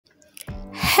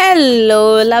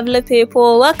Hello lovely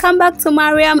people, welcome back to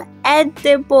Mariam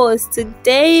Edibles.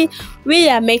 Today we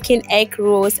are making egg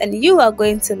rolls and you are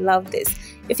going to love this.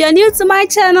 If you're new to my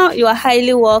channel, you are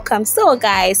highly welcome. So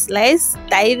guys, let's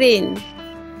dive in.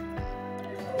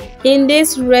 In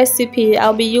this recipe,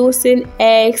 I'll be using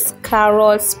eggs,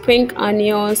 carrots, spring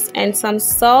onions, and some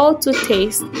salt to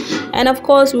taste. And of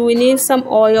course, we will need some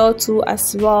oil too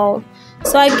as well.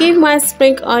 So I give my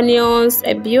spring onions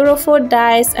a beautiful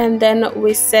dice and then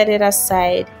we set it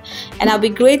aside. And I'll be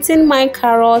grating my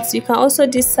carrots. You can also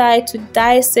decide to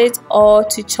dice it or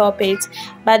to chop it,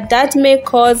 but that may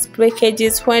cause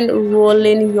breakages when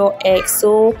rolling your eggs.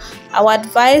 So I would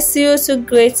advise you to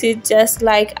grate it just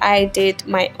like I did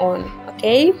my own,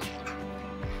 okay?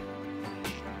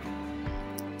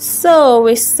 So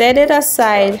we set it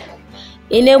aside.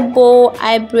 In a bowl,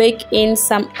 I break in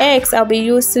some eggs. I'll be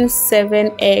using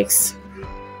 7 eggs.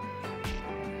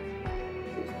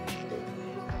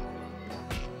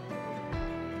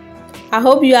 I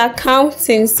hope you are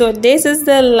counting. So this is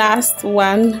the last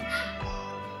one.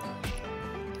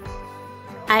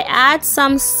 I add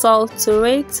some salt to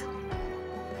it,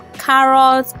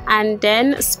 carrots, and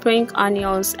then spring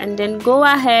onions, and then go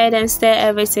ahead and stir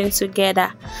everything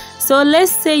together. So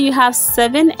let's say you have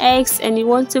 7 eggs and you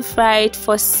want to fry it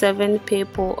for 7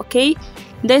 people, okay?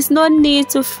 There's no need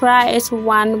to fry it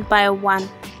one by one.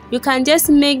 You can just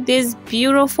make this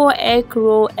beautiful egg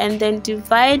roll and then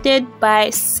divide it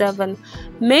by 7.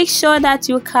 Make sure that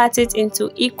you cut it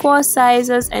into equal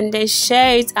sizes and then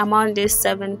share it among these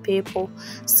 7 people.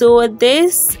 So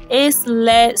this is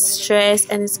less stress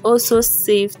and it's also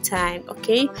save time,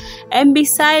 okay? And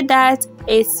beside that,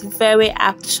 it's very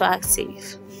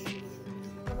attractive.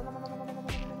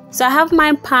 So I have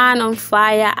my pan on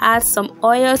fire, add some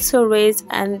oil to it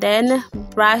and then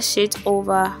brush it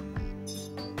over.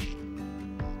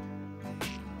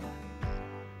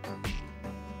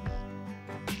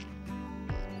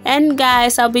 And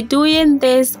guys, I'll be doing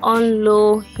this on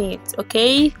low heat,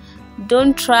 okay?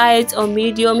 Don't try it on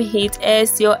medium heat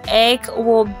as your egg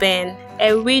will burn,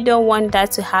 and we don't want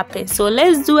that to happen. So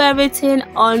let's do everything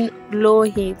on low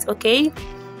heat, okay?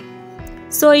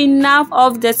 So enough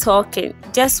of the talking,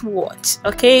 just watch,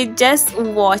 okay? Just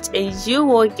watch and you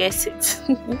will get it.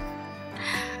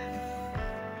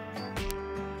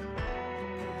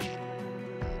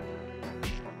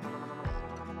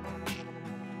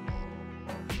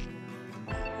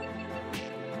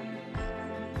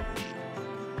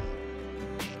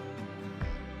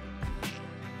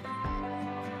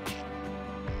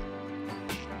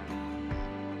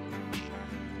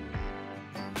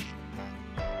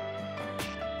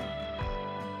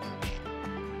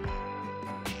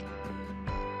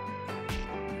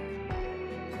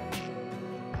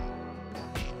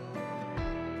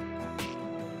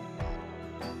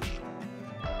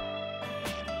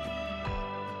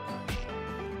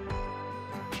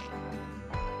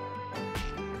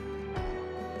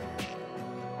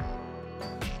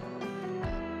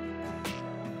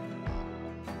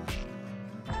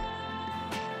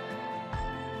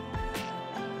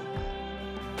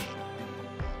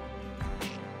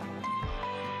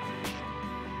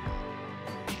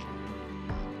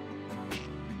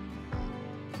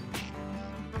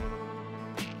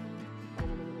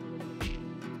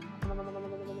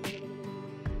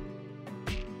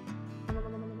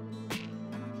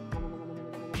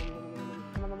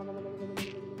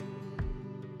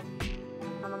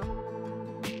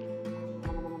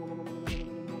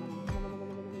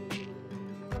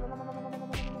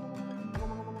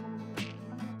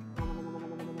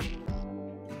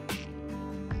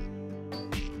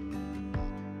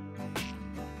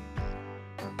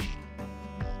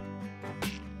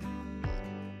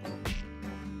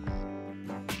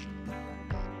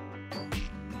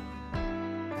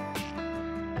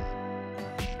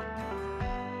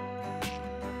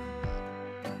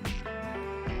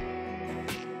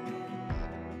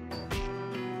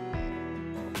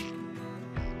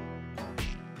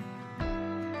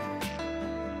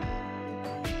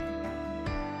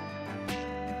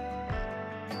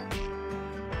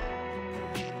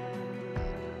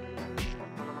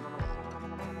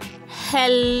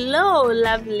 Hello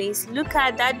lovelies, look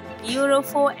at that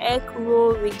beautiful egg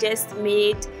roll we just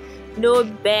made. No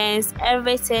burns,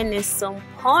 everything is on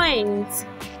point.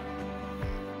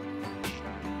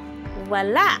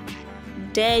 Voila,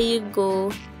 there you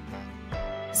go.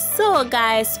 So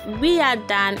guys, we are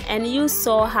done and you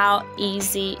saw how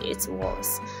easy it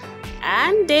was.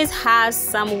 And this has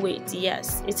some weight.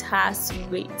 Yes, it has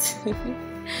weight.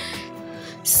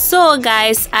 So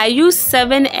guys, I use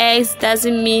 7 eggs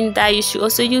doesn't mean that you should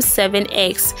also use 7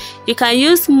 eggs. You can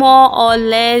use more or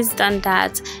less than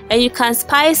that, and you can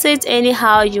spice it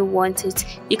anyhow you want it.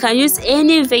 You can use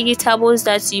any vegetables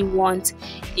that you want.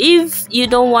 If you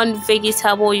don't want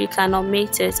vegetable, you can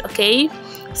omit it, okay?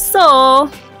 So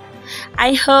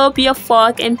I hope your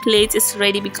fork and plate is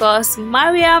ready because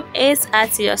Mariam is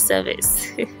at your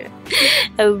service.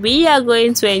 And we are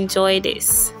going to enjoy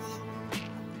this.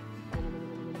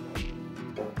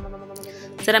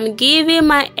 So I'm giving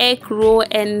my egg roll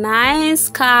a nice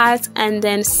cut and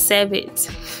then serve it.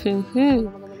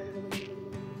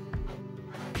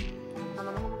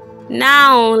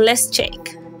 Now let's check.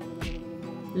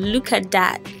 Look at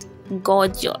that.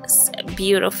 Gorgeous,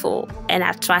 beautiful, and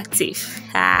attractive.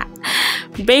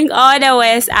 Bring all the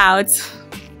words out.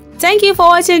 Thank you for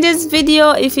watching this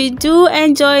video. If you do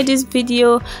enjoy this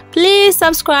video, please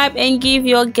subscribe and give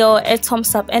your girl a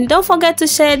thumbs up, and don't forget to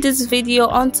share this video.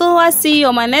 Until I see you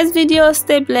on my next video,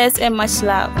 stay blessed and much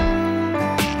love.